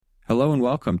Hello and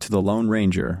welcome to The Lone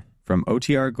Ranger from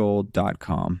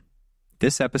OTRGold.com.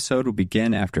 This episode will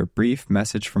begin after a brief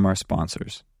message from our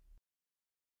sponsors.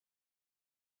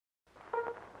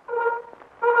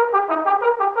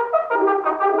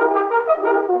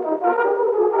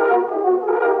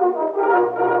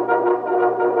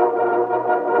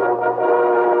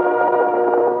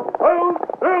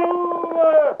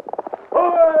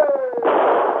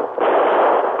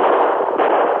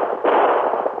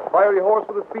 Horse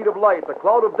with the speed of light, a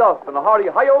cloud of dust, and a hearty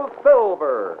hi-yo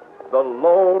Silver, the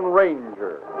Lone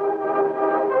Ranger.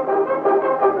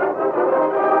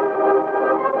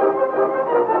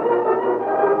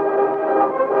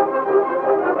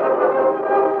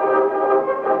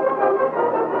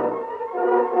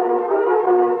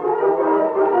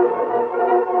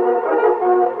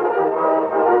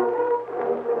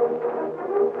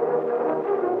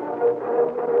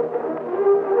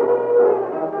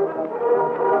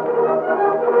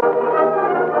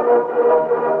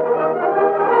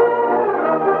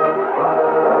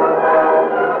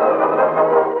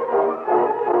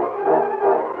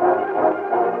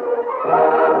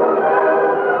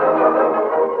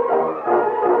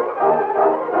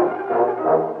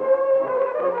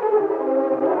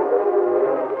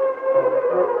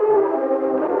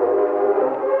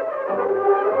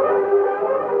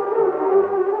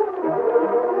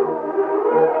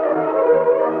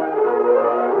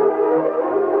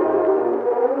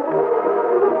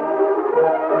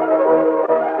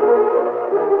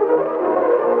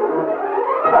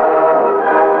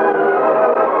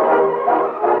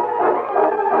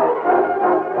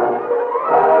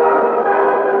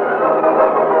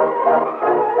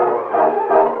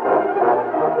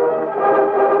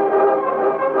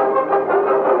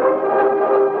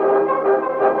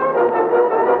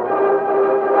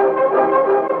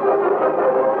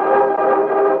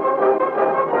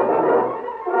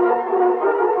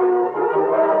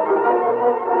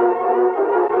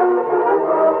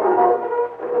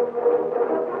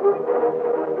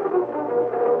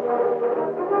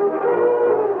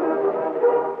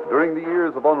 During the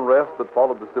years of unrest that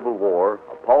followed the Civil War,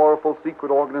 a powerful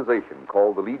secret organization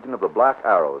called the Legion of the Black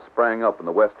Arrow sprang up in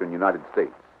the western United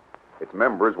States. Its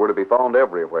members were to be found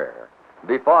everywhere,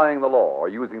 defying the law or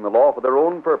using the law for their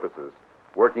own purposes,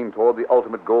 working toward the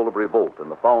ultimate goal of revolt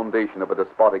and the foundation of a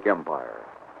despotic empire.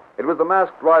 It was the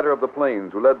masked rider of the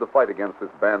plains who led the fight against this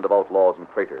band of outlaws and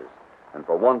traitors, and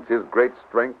for once his great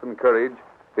strength and courage,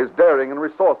 his daring and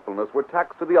resourcefulness were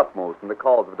taxed to the utmost in the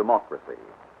cause of democracy.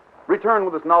 Return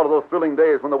with us now to those thrilling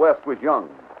days when the West was young.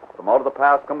 From out of the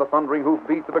past come the thundering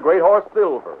hoofbeats of the great horse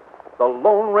Silver. The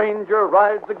Lone Ranger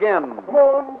rides again. Come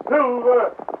on,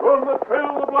 Silver! On the trail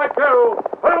of the Black Arrow!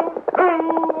 Help,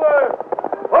 Silver!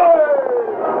 Hi!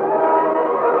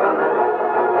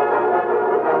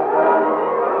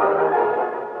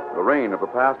 The rain of the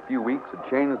past few weeks had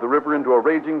changed the river into a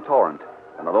raging torrent,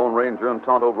 and the Lone Ranger and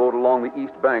Tonto rode along the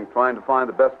east bank trying to find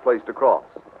the best place to cross.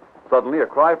 Suddenly, a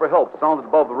cry for help sounded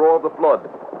above the roar of the flood.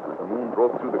 And as the moon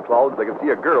broke through the clouds, they could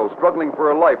see a girl struggling for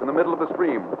her life in the middle of the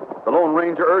stream. The Lone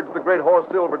Ranger urged the great horse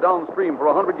Silver downstream for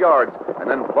 100 yards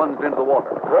and then plunged into the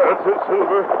water. That's it,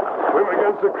 Silver. Swim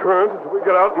against the current until we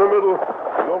get out in the middle.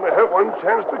 We only have one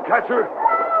chance to catch her.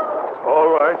 It's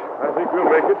all right. I think we'll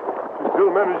make it. She's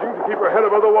still managing to keep her head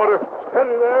above the water.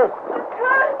 Steady there. The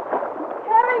current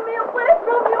carrying me away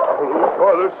from you. A little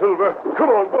farther, Silver. Come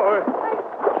on, boy. I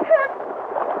can't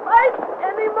fight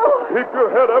anymore. Keep your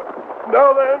head up.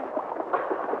 Now then.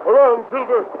 Around,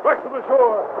 Silver. Back to the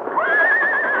shore.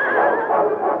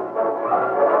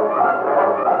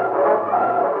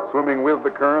 Swimming with the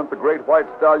current, the great white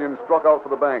stallion struck out for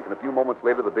the bank, and a few moments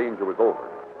later the danger was over.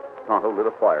 Tonto lit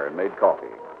a fire and made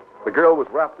coffee. The girl was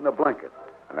wrapped in a blanket,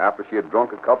 and after she had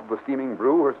drunk a cup of the steaming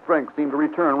brew, her strength seemed to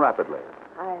return rapidly.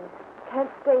 I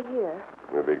can't stay here.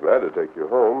 We'll be glad to take you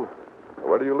home.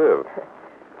 Where do you live?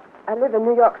 I live in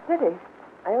New York City.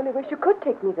 I only wish you could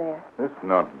take me there. It's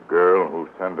not girl who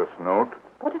sent us note.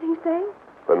 What did he say?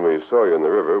 When we saw you in the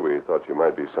river, we thought you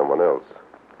might be someone else.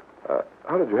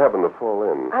 How did you happen to fall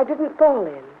in? I didn't fall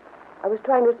in. I was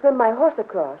trying to swim my horse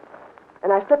across,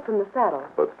 and I slipped from the saddle.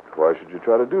 But why should you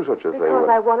try to do such a thing? Because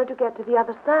I wanted to get to the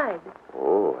other side.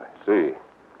 Oh, I see.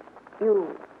 You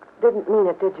didn't mean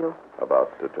it, did you?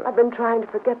 About I've been trying to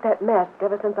forget that mask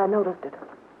ever since I noticed it.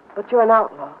 But you're an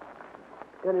outlaw.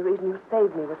 The only reason you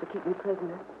saved me was to keep me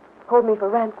prisoner. Hold me for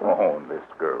ransom. Oh, this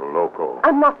girl, loco.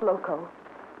 I'm not loco.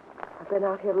 I've been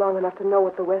out here long enough to know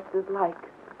what the West is like.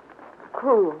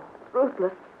 Cruel,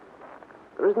 ruthless.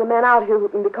 There isn't a man out here who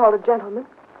can be called a gentleman.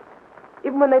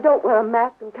 Even when they don't wear a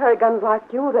mask and carry guns like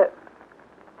you,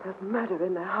 there's murder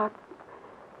in their hearts.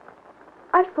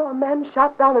 I saw a man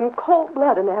shot down in cold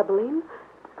blood in Abilene.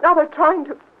 Now they're trying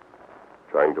to...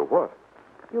 Trying to what?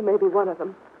 You may be one of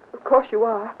them. Of course you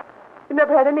are. You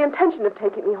never had any intention of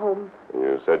taking me home.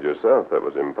 You said yourself that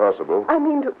was impossible. I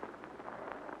mean to...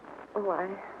 Oh,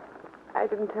 I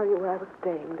didn't tell you where I was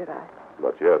staying, did I?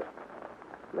 Not yet.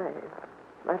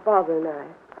 My father and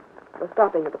I were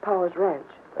stopping at the Powers Ranch.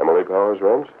 Emily Powers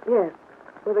Ranch? Yes.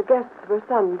 We're the guests of her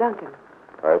son, Duncan.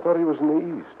 I thought he was in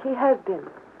the East. He has been.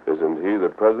 Isn't he the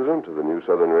president of the new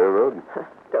Southern Railroad?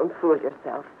 Don't fool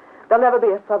yourself. There'll never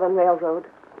be a Southern Railroad.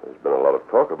 There's been a lot of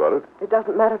talk about it. It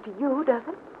doesn't matter to you, does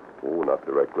it? Oh, not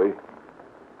directly.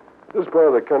 This part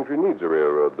of the country needs a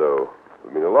railroad, though. It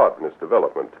would mean a lot in its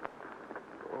development.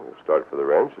 We'll start for the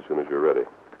ranch as soon as you're ready.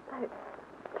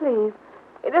 Please,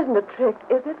 it isn't a trick,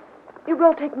 is it? You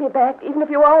will take me back, even if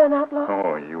you are an outlaw?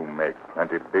 Oh, you make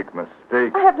plenty big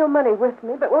mistake. I have no money with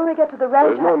me, but when we get to the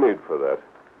ranch... There's no need for that.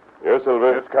 Here,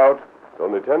 Silver. Yes, Scout. It's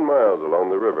only 10 miles along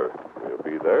the river. You'll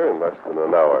be there in less than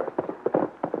an hour.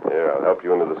 Here, I'll help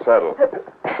you into the saddle.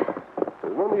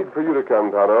 There's no need for you to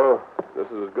come, Tonto. This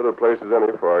is as good a place as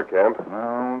any for our camp.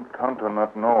 No, Tonto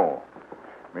not know.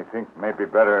 Me think maybe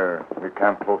better we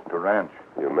camp close to ranch.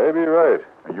 You may be right.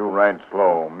 You ride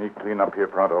slow. Me clean up here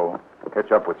pronto.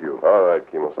 Catch up with you. All right,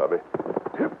 Kimosabe.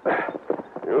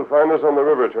 You'll find us on the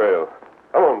river trail.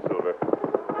 Come on, Silver.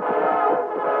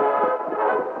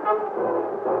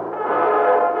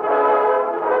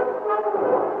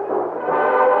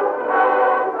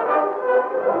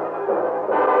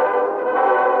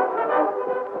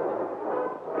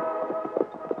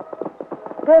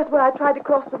 There's where I tried to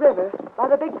cross the river, by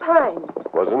the big pine.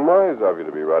 Wasn't wise of you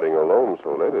to be riding alone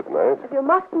so late at night. If you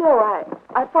must know,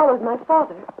 I followed my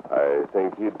father. I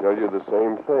think he'd tell you the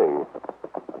same thing.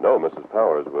 No, Mrs.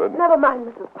 Powers would. Never mind,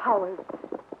 Mrs. Powers.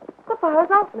 The fire's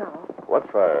out now. What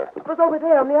fire? It was over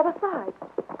there on the other side.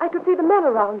 I could see the men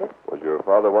around it. Was your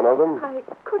father one of them? I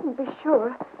couldn't be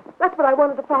sure. That's what I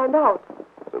wanted to find out.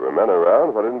 There were men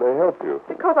around. Why didn't they help you?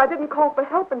 Because I didn't call for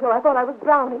help until I thought I was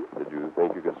drowning. Did you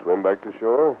think you could swim back to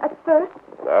shore? At first,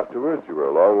 And afterwards, you were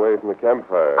a long way from the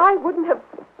campfire. I wouldn't have...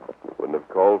 Wouldn't have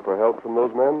called for help from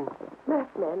those men?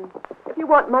 Masked men, if you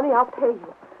want money, I'll pay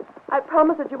you. I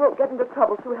promise that you won't get into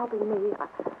trouble through helping me.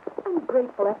 I'm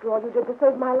grateful after all you did to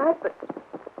save my life,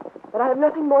 but I have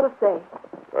nothing more to say.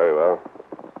 Very well.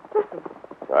 Listen,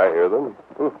 I hear them.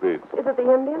 Hoofbeats. is it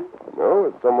the Indian? No,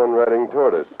 it's someone riding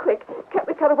toward us. Quick, can't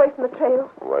we cut away from the trail?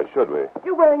 Why should we?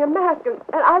 You're wearing a mask, and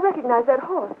I recognize that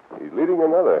horse. He's leading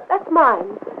another. That's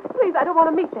mine. Please, I don't want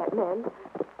to meet that man.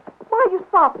 Why are you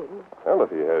stopping? Well,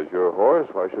 if he has your horse,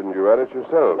 why shouldn't you ride it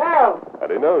yourself? Nell!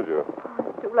 And he knows you.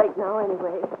 It's too late now,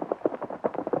 anyway.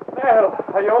 Nell,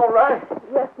 are you all right?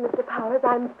 Yes, Mr. Powers,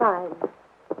 I'm fine.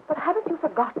 But haven't you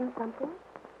forgotten something?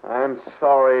 I'm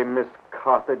sorry, Miss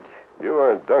Carthage. You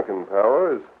aren't Duncan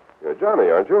Powers. You're Johnny,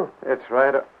 aren't you? It's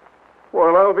right.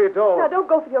 Well, I'll be Now, told. don't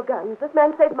go for your guns. This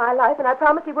man saved my life, and I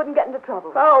promised he wouldn't get into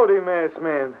trouble. Howdy, masked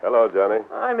man. Hello, Johnny.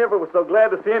 I never was so glad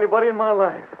to see anybody in my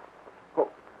life. Oh,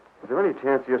 is there any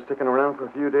chance you're sticking around for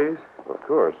a few days? Of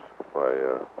course. Why,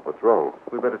 what's wrong?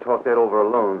 We better talk that over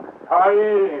alone.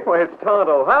 Howdy. Why, it's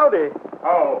Tonto. Howdy.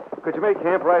 Oh. Could you make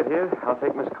camp right here? I'll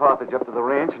take Miss Carthage up to the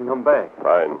ranch and come back.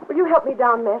 Fine. Will you help me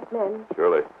down, masked man?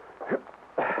 Surely.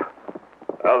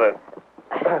 Now then.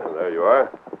 There you are.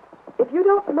 If you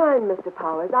don't mind, Mr.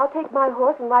 Powers, I'll take my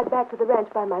horse and ride back to the ranch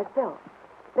by myself.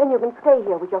 Then you can stay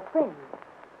here with your friends.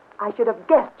 I should have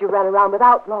guessed you ran around with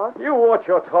outlaws. You watch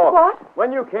your talk. What?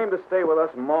 When you came to stay with us,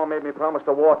 Ma made me promise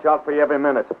to watch out for you every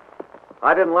minute.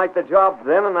 I didn't like the job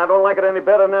then, and I don't like it any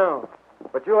better now.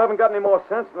 But you haven't got any more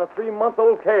sense than a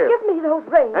 3-month-old calf. Give me those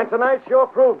reins. And tonight sure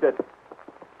proved it.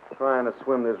 Trying to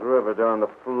swim this river during the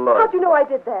flood. How'd you know I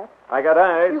did that? I got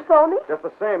eyes. You saw me? Just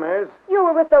the same as. You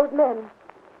were with those men.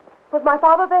 Was my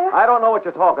father there? I don't know what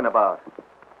you're talking about.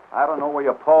 I don't know where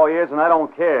your paw is, and I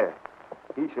don't care.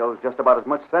 He shows just about as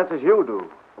much sense as you do.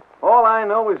 All I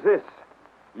know is this.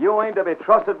 You ain't to be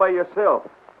trusted by yourself.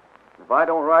 If I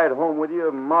don't ride home with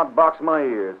you, Ma'd box my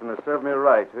ears, and it'll serve me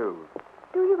right, too.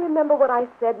 Do you remember what I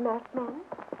said, masked man?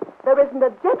 There isn't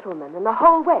a gentleman in the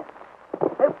whole West.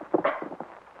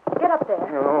 Get up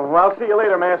there. Oh, I'll see you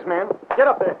later, masked man. Get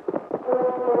up there.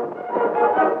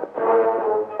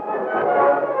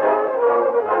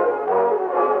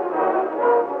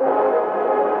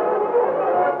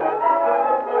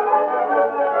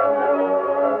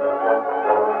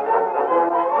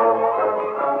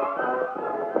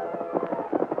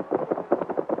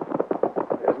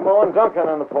 There's Ma and Duncan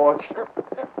on the porch.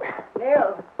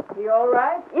 Nell, you all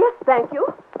right? Yes, thank you.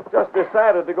 Just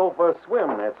decided to go for a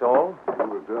swim, that's all. You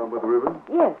were down by the river?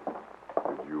 Yes.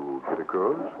 Did you get a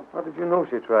course. How did you know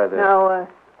she tried that? Now,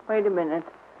 wait a minute.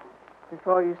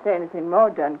 Before you say anything more,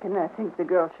 Duncan, I think the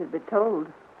girl should be told.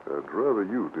 I'd rather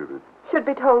you did it. Should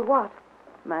be told what?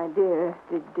 My dear,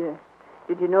 did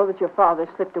you know that your father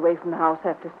slipped away from the house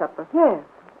after supper? Yes.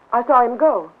 I saw him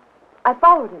go. I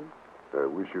followed him. I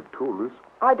wish you'd told us.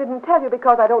 I didn't tell you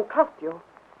because I don't trust you.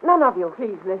 None of you.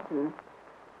 Please listen.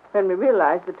 When we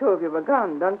realized the two of you were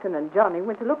gone, Duncan and Johnny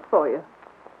went to look for you.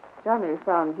 Johnny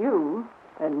found you,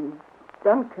 and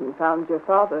Duncan found your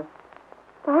father.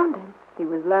 Found him? He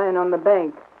was lying on the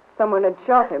bank. Someone had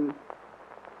shot him.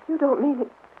 You don't mean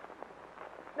it.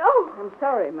 No. I'm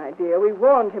sorry, my dear. We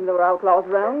warned him there were outlaws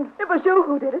around. It was you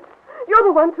who did it. You're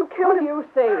the ones who killed him. What are you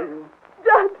saying?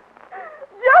 Judd!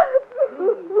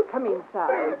 Please, come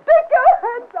inside. Take your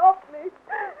hands off me.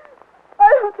 I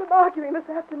heard them arguing this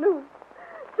afternoon.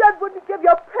 Judd wouldn't give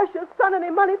your precious son any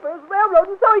money for his railroad,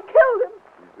 and so he killed him.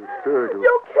 He's hysterical.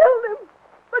 You killed him.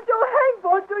 But you'll hang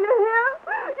for it, do you hear?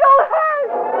 You'll hang!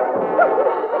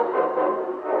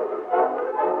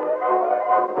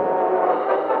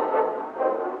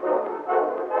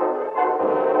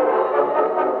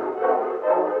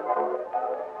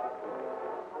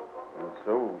 And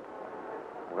so,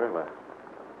 well,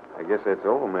 I guess that's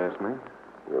all, masked man.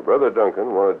 Your brother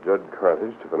Duncan wanted Judd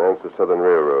Carthage to finance the Southern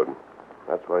Railroad.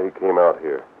 That's why he came out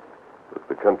here. Looked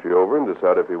the country over and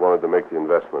decided if he wanted to make the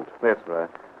investment. That's right.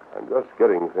 I'm just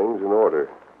getting things in order.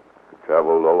 He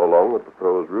traveled all along the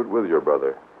proposed route with your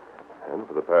brother. And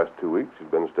for the past 2 weeks, he's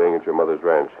been staying at your mother's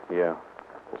ranch. Yeah.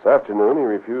 This afternoon, he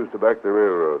refused to back the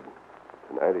railroad.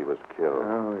 Tonight, he was killed.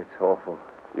 Oh, it's awful.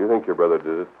 You think your brother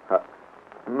did it?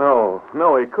 No,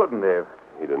 he couldn't have.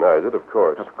 He denies it, of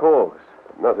course. Of course.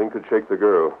 But nothing could shake the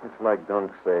girl. It's like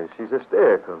Dunk says. She's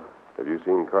hysterical. Have you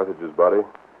seen Carthage's body?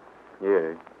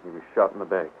 Yeah, he was shot in the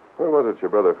back. Where was it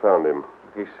your brother found him?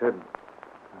 He said,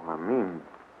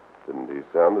 Didn't he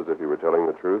sound as if he were telling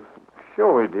the truth?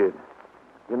 sure he did.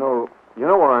 You know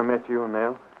where I met you and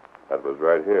Nell? That was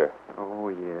right here. Oh,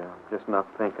 yeah, just not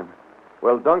thinking.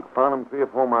 Well, Dunk found him 3 or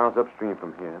 4 miles upstream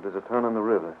from here. There's a turn in the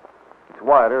river. It's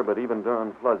wider, but even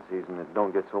during flood season, it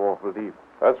don't get so awful deep.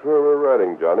 That's where we're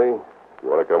riding, Johnny. You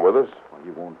want to come with us? Well,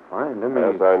 you won't find him.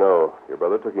 Yes, I know. Your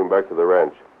brother took him back to the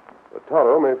ranch. But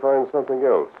Tonto may find something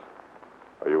else.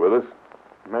 Are you with us?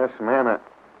 Masked man,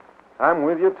 I'm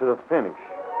with you to the finish.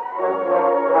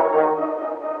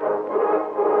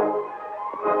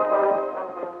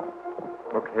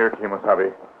 Look here,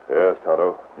 Kemosabe. Yes,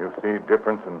 Tonto. You see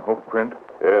difference in hoof print?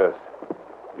 Yes.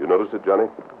 You noticed it, Johnny?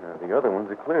 The other ones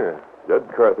are clear.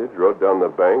 Judd Carthage rode down the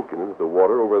bank and into the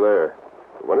water over there.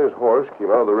 But when his horse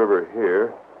came out of the river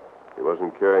here, he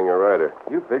wasn't carrying a rider.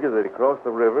 You figured that he crossed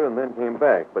the river and then came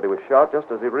back, but he was shot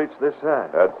just as he reached this side.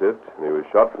 That's it. And he was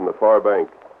shot from the far bank.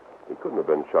 He couldn't have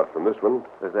been shot from this one.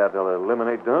 Does that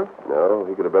eliminate Dunk? No,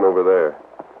 he could have been over there.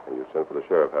 And you sent for the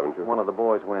sheriff, haven't you? One of the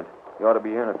boys went. He ought to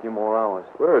be here in a few more hours.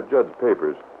 Where are Judd's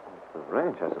papers? The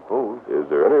ranch, I suppose. Is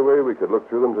there any way we could look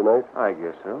through them tonight? I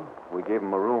guess so. We gave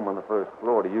him a room on the first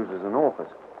floor to use as an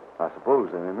office. I suppose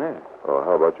they're in there. Oh,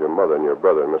 how about your mother and your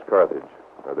brother and Miss Carthage?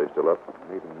 Are they still up?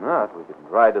 Maybe not. We could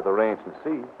ride to the ranch and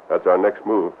see. That's our next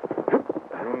move.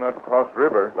 Do not cross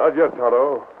river. Not yet,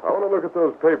 Tonto. I want to look at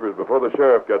those papers before the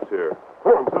sheriff gets here.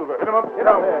 Come on, Silver. Get him up. Get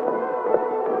up there.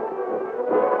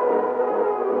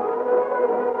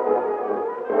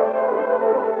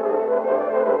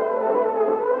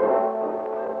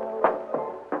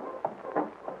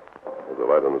 There's a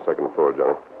light on the second floor,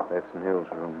 Johnny. That's Nell's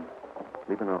room.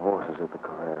 Leaving her horses at the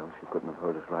corral, she couldn't have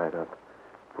heard us ride up.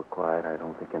 If we're quiet, I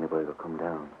don't think anybody will come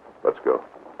down. Let's go.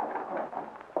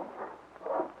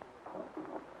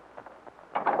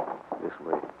 This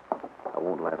way. I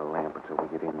won't light a lamp until we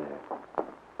get in there.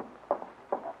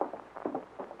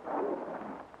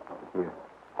 Here.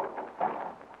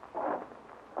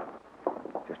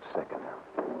 Just a second now.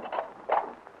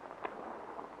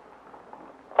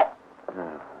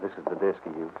 Now, this is the desk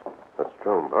he used. That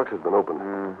strong box has been opened.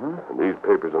 Mm-hmm. And these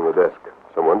papers on the desk.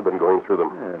 Someone's been going through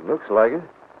them. Yeah, it looks like it.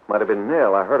 Might have been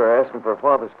Nell. I heard her asking for her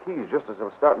father's keys just as I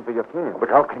was starting for your camp. Look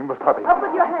out, Kemosabe. Up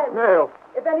with your hands. Nell!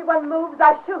 If anyone moves,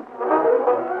 I shoot.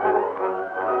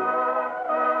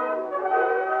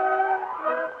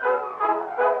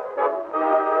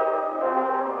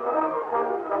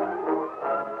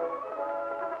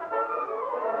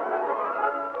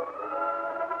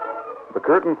 The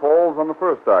curtain falls on the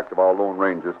first act of our Lone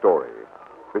Ranger story.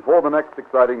 Before the next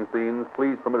exciting scenes,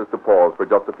 please permit us to pause for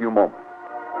just a few moments.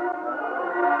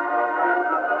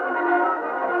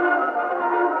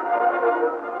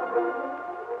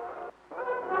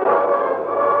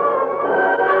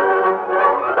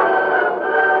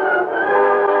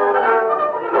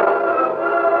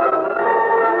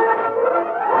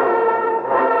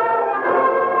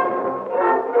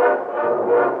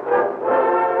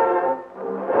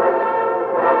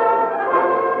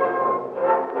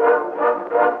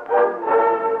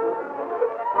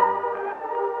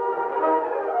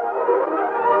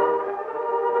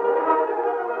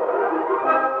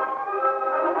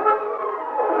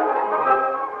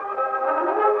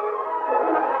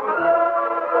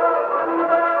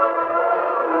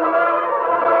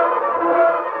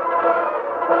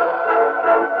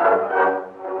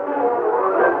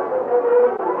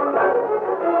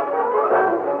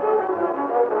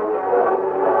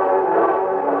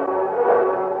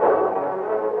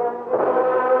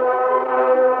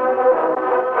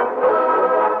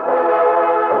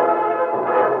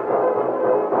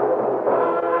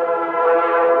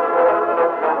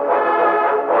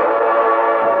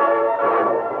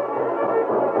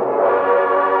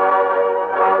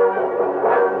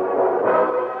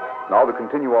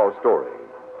 our story.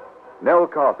 Nell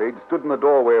Carthage stood in the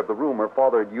doorway of the room her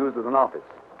father had used as an office.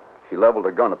 She leveled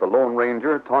a gun at the Lone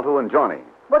Ranger, Tonto, and Johnny.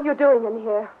 What are you doing in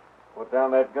here? Put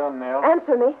down that gun, Nell.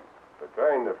 Answer me. We're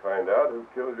trying to find out who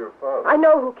killed your father. I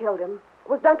know who killed him. It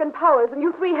was Duncan Powers, and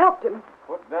you three helped him.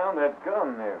 Put down that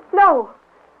gun, Nell. No.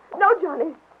 No,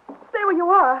 Johnny. Stay where you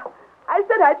are. I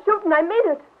said I'd shoot, and I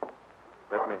mean it.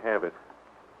 Let me have it.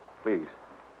 Please.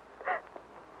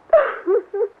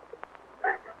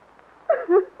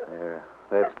 There.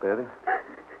 That's better.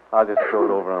 I'll just throw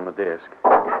it over on the desk.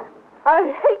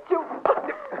 I hate you.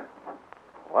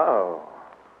 Wow.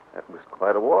 That was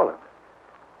quite a wallop.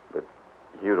 But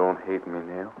you don't hate me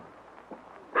now.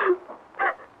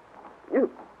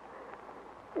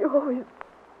 You're always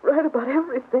right about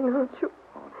everything, aren't you?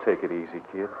 Oh, take it easy,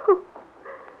 kid.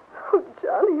 Oh,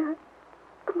 Johnny,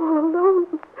 I'm all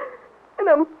alone. And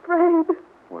I'm afraid.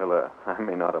 Well, I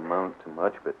may not amount to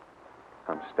much, but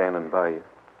I'm standing by you.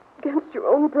 Against your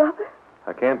own brother?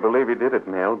 I can't believe he did it,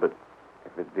 Nell, but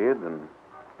if it did, then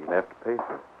you'll have to pay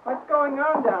for it. What's going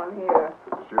on down here?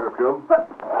 Sheriff come?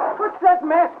 What's that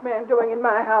masked man doing in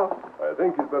my house? I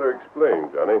think you'd better explain,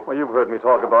 Johnny. Well, you've heard me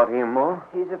talk about him more.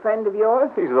 He's a friend of yours?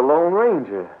 He's the Lone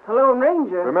Ranger. A Lone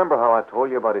Ranger? Remember how I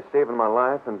told you about his saving my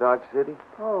life in Dodge City?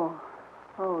 Oh,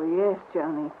 yes,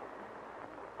 Johnny.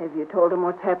 Have you told him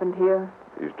what's happened here?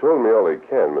 He's told me all he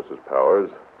can, Mrs. Powers.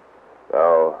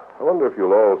 Now, I wonder if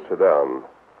you'll all sit down.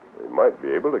 We might be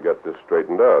able to get this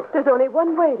straightened out. There's only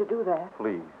one way to do that.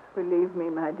 Please. Believe me,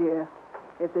 my dear.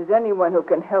 If there's anyone who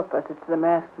can help us, it's the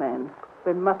masked man.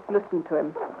 We must listen to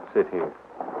him. Sit here.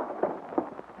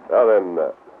 Now then,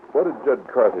 what did Judd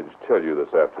Carthage tell you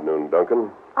this afternoon,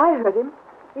 Duncan? I heard him.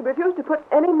 He refused to put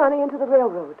any money into the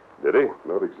railroad. Did he?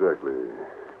 Not exactly.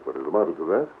 But it amounted to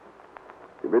that.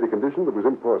 He made a condition that was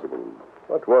impossible.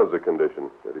 What was the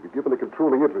condition? That he be given a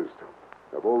controlling interest.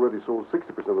 I've already sold 60%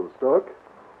 of the stock.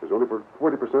 There's only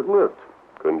 40% left.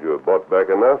 Couldn't you have bought back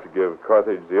enough to give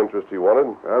Carthage the interest he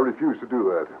wanted? I refuse to do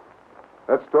that.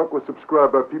 That stock was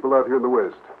subscribed by people out here in the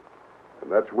West.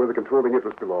 And that's where the controlling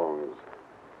interest belongs.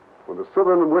 When the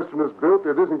Southern and Western is built,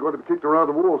 it isn't going to be kicked around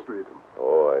to Wall Street.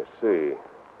 Oh, I see.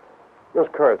 Miss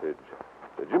Carthage,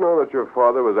 did you know that your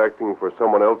father was acting for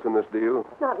someone else in this deal?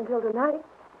 Not until tonight.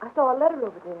 I saw a letter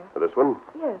over there. This one?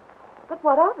 Yes. But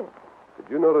what of it? Did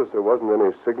you notice there wasn't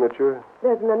any signature?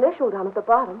 There's an initial down at the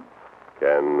bottom.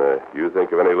 Can you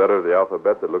think of any letter of the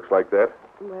alphabet that looks like that?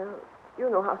 Well, you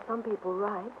know how some people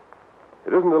write.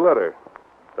 It isn't a letter.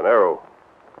 It's an arrow.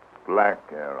 Black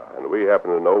arrow. And we happen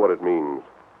to know what it means.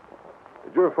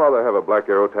 Did your father have a black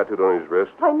arrow tattooed on his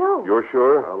wrist? I know. You're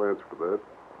sure? I'll answer for that.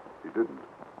 He didn't.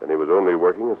 Then he was only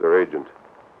working as their agent.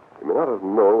 He may not have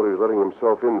known what he was letting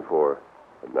himself in for.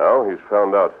 But now he's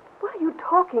found out. What are you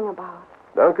talking about?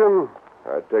 Duncan,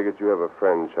 I take it you have a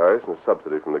franchise and a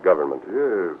subsidy from the government.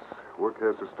 Yes. Work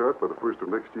has to start by the 1st of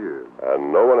next year.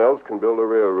 And no one else can build a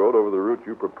railroad over the route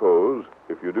you propose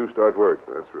if you do start work.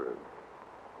 That's right.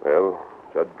 Well,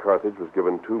 Judd Carthage was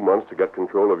given 2 months to get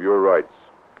control of your rights.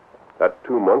 That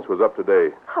 2 months was up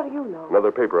today. How do you know?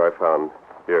 Another paper I found.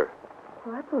 Here.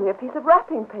 Well, that's only a piece of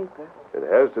wrapping paper. It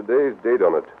has today's date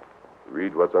on it.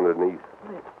 Read what's underneath.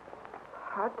 Well, it's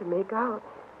hard to make out.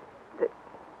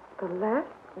 The last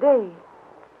day.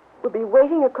 We'll be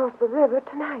waiting across the river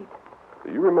tonight.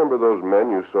 Do you remember those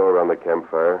men you saw around the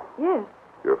campfire? Yes.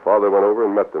 Your father went over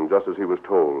and met them just as he was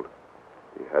told.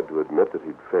 He had to admit that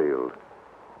he'd failed.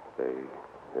 They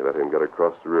let him get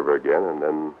across the river again, and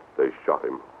then they shot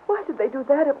him. Why did they do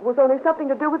that? It was only something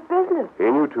to do with business. He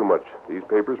knew too much. These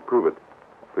papers prove it.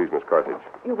 Please, Miss Carthage.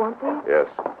 You want these? Yes.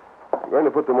 I'm going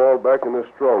to put them all back in this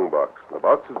strong box. The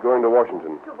box is going to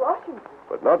Washington. To Washington?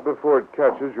 But not before it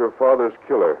catches your father's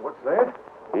killer. What's that?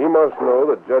 He must know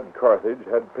that Judd Carthage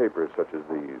had papers such as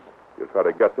these. You'll try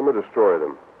to get them or destroy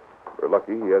them. We're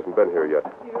lucky he hasn't been here yet.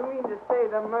 You mean to say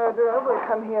the murderer will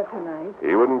come here tonight?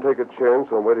 He wouldn't take a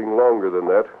chance on waiting longer than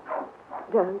that.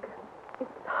 Dunk, it's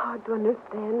hard to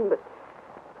understand, but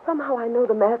somehow I know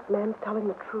the masked man's telling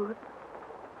the truth.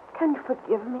 Can you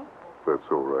forgive me? That's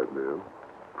all right, Nell.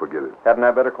 Forget it. Hadn't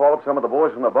I better call up some of the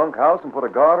boys from the bunkhouse and put a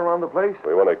guard around the place?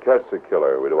 We want to catch the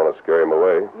killer. We don't want to scare him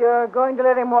away. You're going to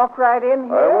let him walk right in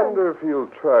here? I wonder if he'll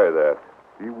try that.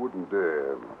 He wouldn't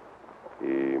dare.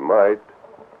 He might.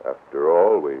 After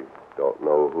all, we don't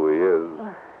know who he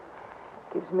is.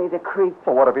 Gives me the creeps.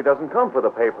 Well, what if he doesn't come for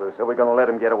the papers? Are we going to let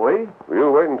him get away?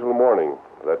 We'll wait until morning.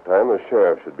 By that time, the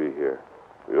sheriff should be here.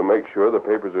 We'll make sure the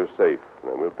papers are safe,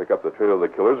 and then we'll pick up the trail of the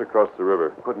killers across the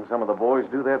river. Couldn't some of the boys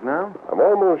do that now? I'm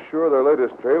almost sure their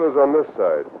latest trail is on this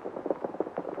side.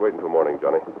 Let's wait until morning,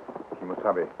 Johnny.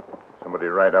 Kimasabi, some somebody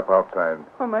right up outside.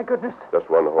 Oh, my goodness. Just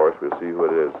one horse. We'll see who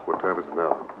it is. What time is it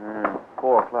now?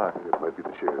 4 o'clock. It might be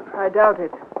the sheriff. I doubt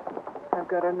it. I've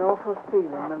got an awful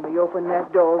feeling when we open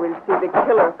that door, we'll see the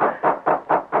killer.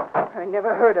 I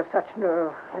never heard of such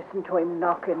nerve. Listen to him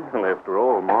knocking. Well, after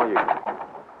all, Ma, you...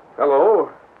 Hello.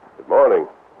 Good morning.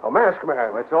 A masked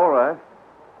man. That's all right.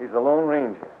 He's the Lone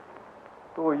Ranger.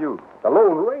 Who are you? The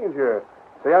Lone Ranger.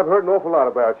 Say, I've heard an awful lot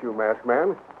about you, masked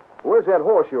man. Where's that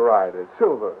horse you ride? It's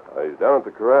Silver. He's down at the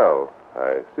corral.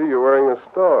 I see you're wearing the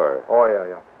star. Oh,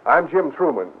 yeah. I'm Jim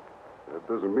Truman. That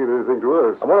doesn't mean anything to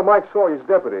us. I'm one of Mike Sawyer's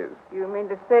deputies. You mean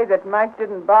to say that Mike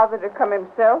didn't bother to come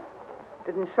himself?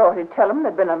 Didn't Shorty tell him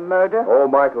there'd been a murder? Oh,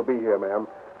 Mike will be here, ma'am.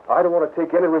 I don't want to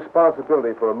take any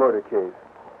responsibility for a murder case.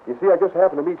 You see, I just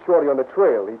happened to meet Shorty on the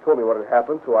trail. He told me what had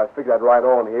happened, so I figured I'd ride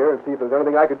on here and see if there's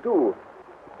anything I could do.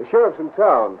 The sheriff's in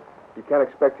town. You can't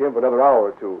expect him for another hour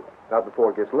or two. Not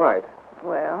before it gets light.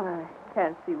 Well, I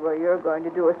can't see where you're going to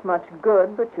do us much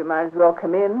good, but you might as well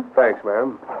come in. Thanks,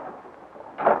 ma'am.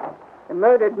 The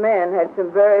murdered man had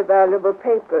some very valuable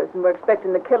papers, and we're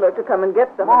expecting the killer to come and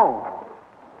get them. Oh.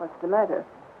 What's the matter?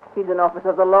 He's an officer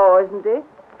of the law, isn't he?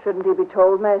 Shouldn't he be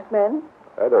told, masked man?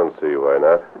 I don't see why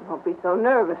not. Don't be so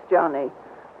nervous, Johnny.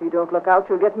 If you don't look out,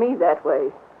 you'll get me that way.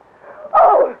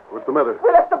 Oh! What's the matter?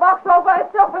 We left the box all by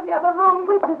itself in the other room.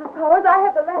 Wait, Mrs. Powers, I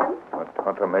have the lamp. I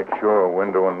want to make sure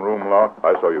window and room locked.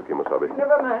 I saw you, Kimasabi.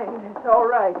 Never mind. It's all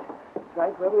right. It's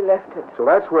right where we left it. So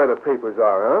that's where the papers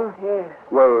are, huh? Yes.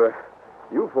 Well,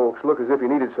 you folks look as if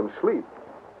you needed some sleep.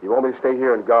 You want me to stay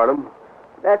here and guard them?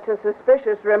 That's a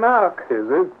suspicious remark. Is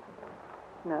it?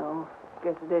 No,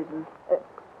 guess it isn't.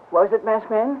 Was it, masked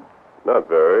man? Not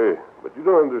very. But you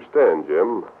don't understand,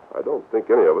 Jim. I don't think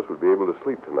any of us would be able to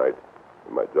sleep tonight.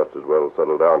 We might just as well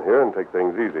settle down here and take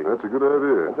things easy. That's a good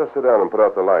idea. Just sit down and put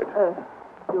out the light.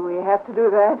 Do we have to do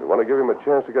that? We want to give him a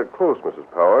chance to get close, Mrs.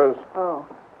 Powers. Oh.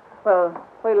 Well,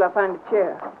 wait till I find a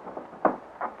chair.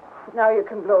 Now you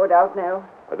can blow it out now.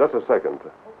 Just a second.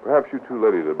 Perhaps you two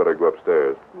ladies had better go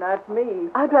upstairs. Not me.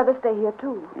 I'd rather stay here,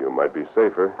 too. You might be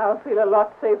safer. I'll feel a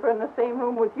lot safer in the same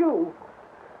room with you.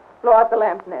 Blow out the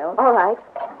lamp, Nell. All right.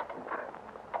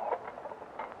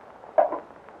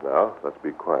 Now, let's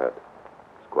be quiet.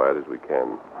 As quiet as we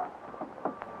can.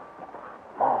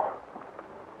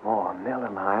 Ma, Nell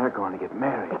and I are going to get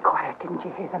married. Be quiet, didn't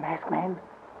you hear the masked man?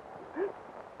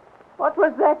 What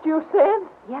was that you said?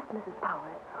 Yes, Mrs.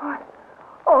 Powers.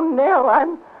 Oh, Nell,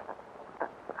 I'm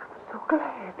so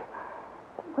glad.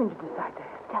 When did you decide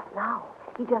that? Just now.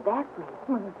 He just asked me.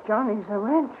 Well, if Johnny's a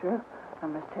rancher, I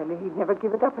must tell you he'd never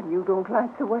give it up, and you don't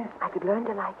like the West. I could learn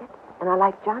to like it, and I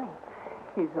like Johnny.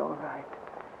 He's all right.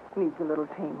 Needs a little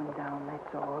taming down,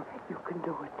 that's all. You can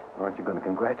do it. Aren't you going to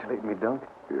congratulate me, Dunk?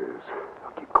 Yes. Now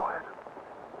keep quiet.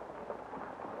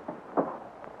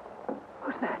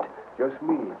 Who's that? Just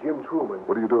me, Jim Truman.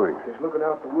 What are you doing? Just looking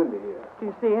out the window here. Do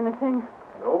you see anything?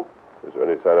 Nope. Is there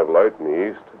any sign of light in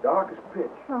the east? The dark as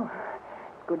pitch. Oh,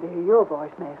 it's good to hear your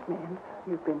voice, masked man.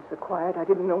 You've been so quiet, I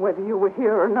didn't know whether you were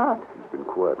here or not. He's been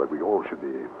quiet like we all should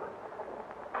be.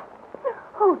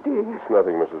 Oh, dear. It's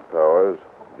nothing, Mrs. Powers.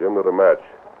 Jim lit a match.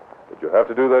 Did you have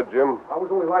to do that, Jim? I was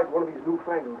only lighting one of these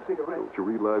newfangled cigarettes. Don't you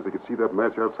realize they could see that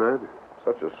match outside?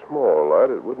 Such a small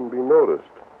light, it wouldn't be noticed.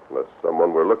 Unless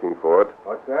someone were looking for it.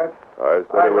 What's that? I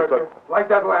said he was such... Light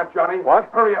that lamp, Johnny. What?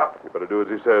 Hurry up. You better do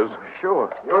as he says. Sure.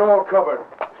 You're all covered.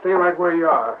 Stay right where you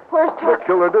are. Where's The Tuck?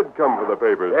 killer did come for the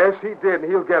papers. Yes, he did,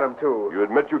 and he'll get them, too. You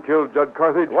admit you killed Judd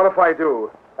Carthage? What if I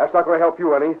do? That's not going to help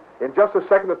you any. In just a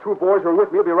second, the two boys who are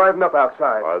with me will be riding up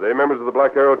outside. Are they members of the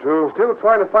Black Arrow, too? Still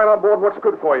trying to find on board what's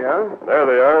good for you, huh? There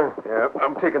they are. Yeah,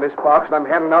 I'm taking this box and I'm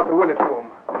handing out the window to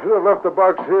them. You should have left the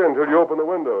box here until you open the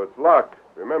window. It's locked.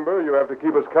 Remember, you have to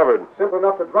keep us covered. Simple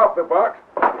enough to drop the box.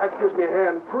 That gives me a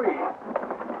hand free.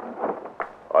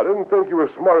 I didn't think you were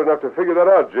smart enough to figure that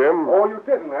out, Jim. Oh, you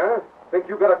didn't, huh? Think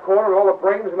you got a corner on all the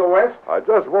brains in the West? I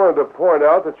just wanted to point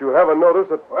out that you haven't noticed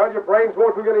that... Well, your brains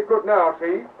won't do you any good now,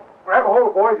 see? Grab a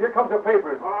hold, boys. Here comes the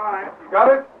papers. All right. You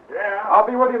got it? Yeah. I'll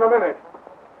be with you in a minute.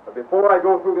 But before I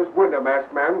go through this window,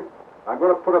 masked man, I'm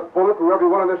going to put a bullet through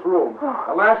everyone in this room.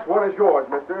 The last one is yours,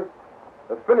 mister.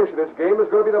 The finish of this game is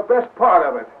going to be the best part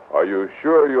of it. Are you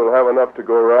sure you'll have enough to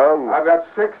go around? I've got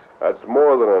 6. That's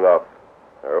more than enough.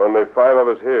 There are only 5 of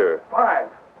us here. 5.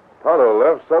 Tonto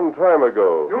left some time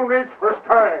ago. You reach first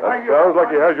time. That sounds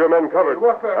like he has your men covered.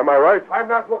 Look, Am I right? I'm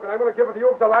not looking. I'm going to give it to you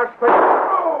as the last thing.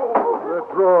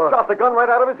 Oh! Shot the gun right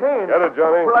out of his hand. Get it,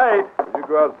 Johnny. Right. Will you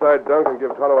go outside, Dunk, and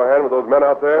give Tonto a hand with those men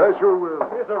out there? I sure will.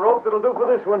 Here's a rope that'll do for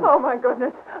this one. Oh, my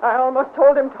goodness. I almost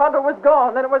told him Tonto was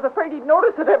gone, and I was afraid he'd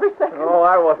notice it every second. Oh,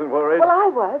 I wasn't worried. Well,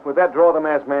 I was. With that draw the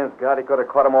masked man's got, he could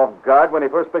have caught him off guard when he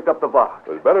first picked up the box.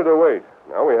 It was better to wait.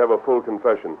 Now we have a full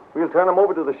confession. We'll turn him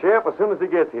over to the sheriff as soon as he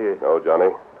gets here. No,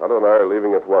 Johnny. Tonto and I are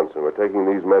leaving at once, and we're taking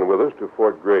these men with us to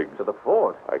Fort Griggs. To the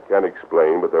fort? I can't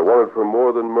explain, but they're wanted for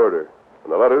more than murder.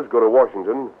 When the letters go to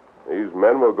Washington, these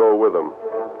men will go with them.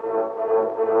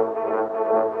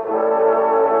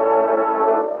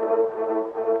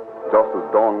 Just as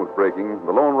dawn was breaking,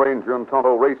 the Lone Ranger and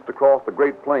Tonto raced across the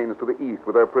Great Plains to the east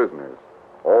with their prisoners.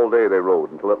 All day they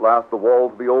rode until at last the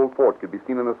walls of the old fort could be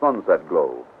seen in the sunset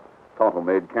glow. Tonto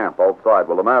made camp outside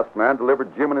while the masked man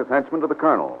delivered Jim and his henchmen to the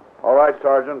colonel. All right,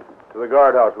 Sergeant. To the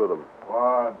guardhouse with them.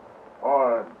 One,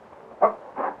 one.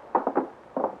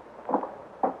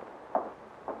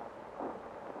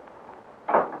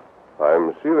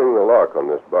 I'm sealing the lock on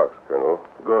this box, Colonel.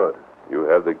 Good. You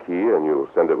have the key, and you'll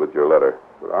send it with your letter.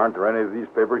 But aren't there any of these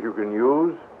papers you can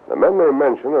use? The men they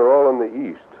mention are all in the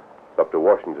east. It's up to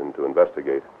Washington to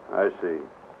investigate. I see.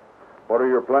 What are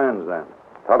your plans, then?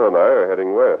 Tonto and I are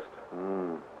heading west.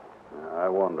 I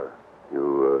wonder.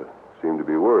 You seem to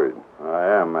be worried.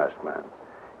 I am, masked man.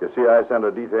 You see, I sent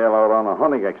a detail out on a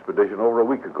hunting expedition over a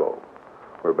week ago.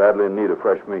 We're badly in need of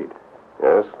fresh meat.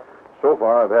 Yes? So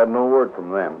far, I've had no word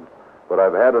from them, but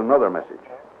I've had another message.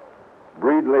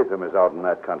 Breed Latham is out in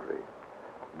that country.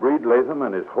 Breed Latham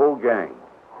and his whole gang.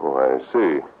 Oh, I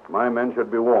see. My men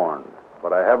should be warned,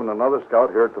 but I haven't another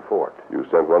scout here at the fort. You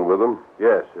sent one with them?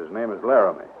 Yes, his name is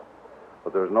Laramie.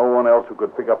 But there's no one else who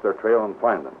could pick up their trail and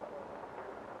find them.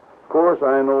 Of course,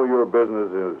 I know your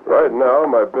business is... Right now,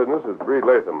 my business is Breed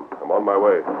Latham. I'm on my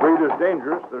way. Breed is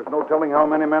dangerous. There's no telling how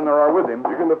many men there are with him.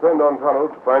 You can depend on Tonto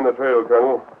to find the trail,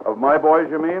 Colonel. Of my boys,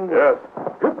 you mean? Yes.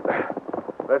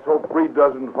 Let's hope Breed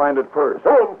doesn't find it first.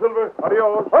 Come on, Silver.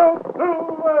 Adios. Out,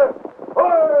 Silver!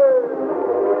 Hoy!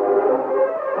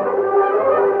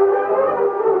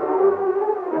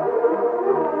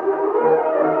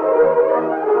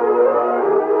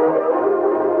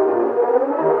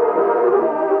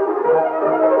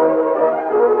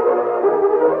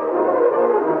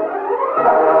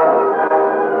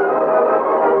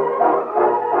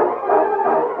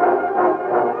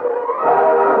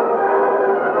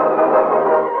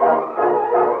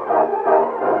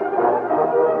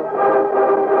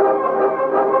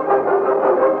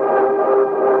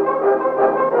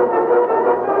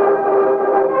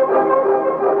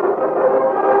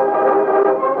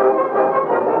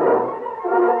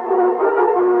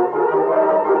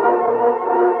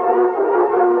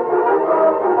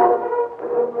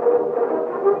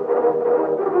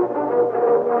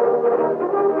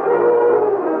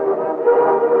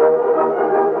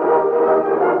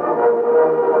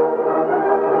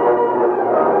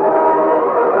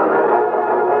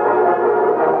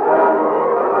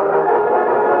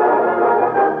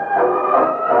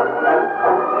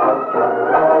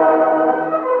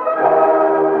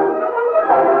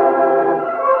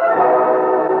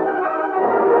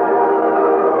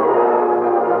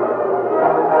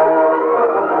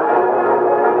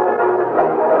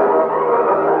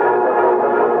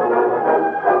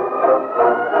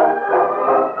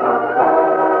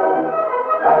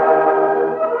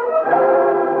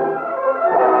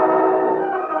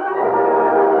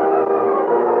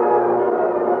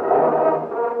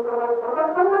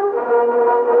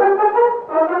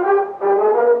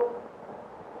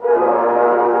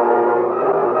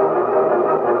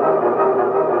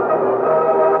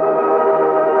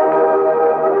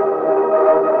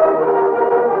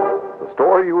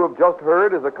 Just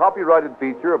heard is a copyrighted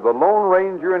feature of the Lone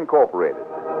Ranger Incorporated.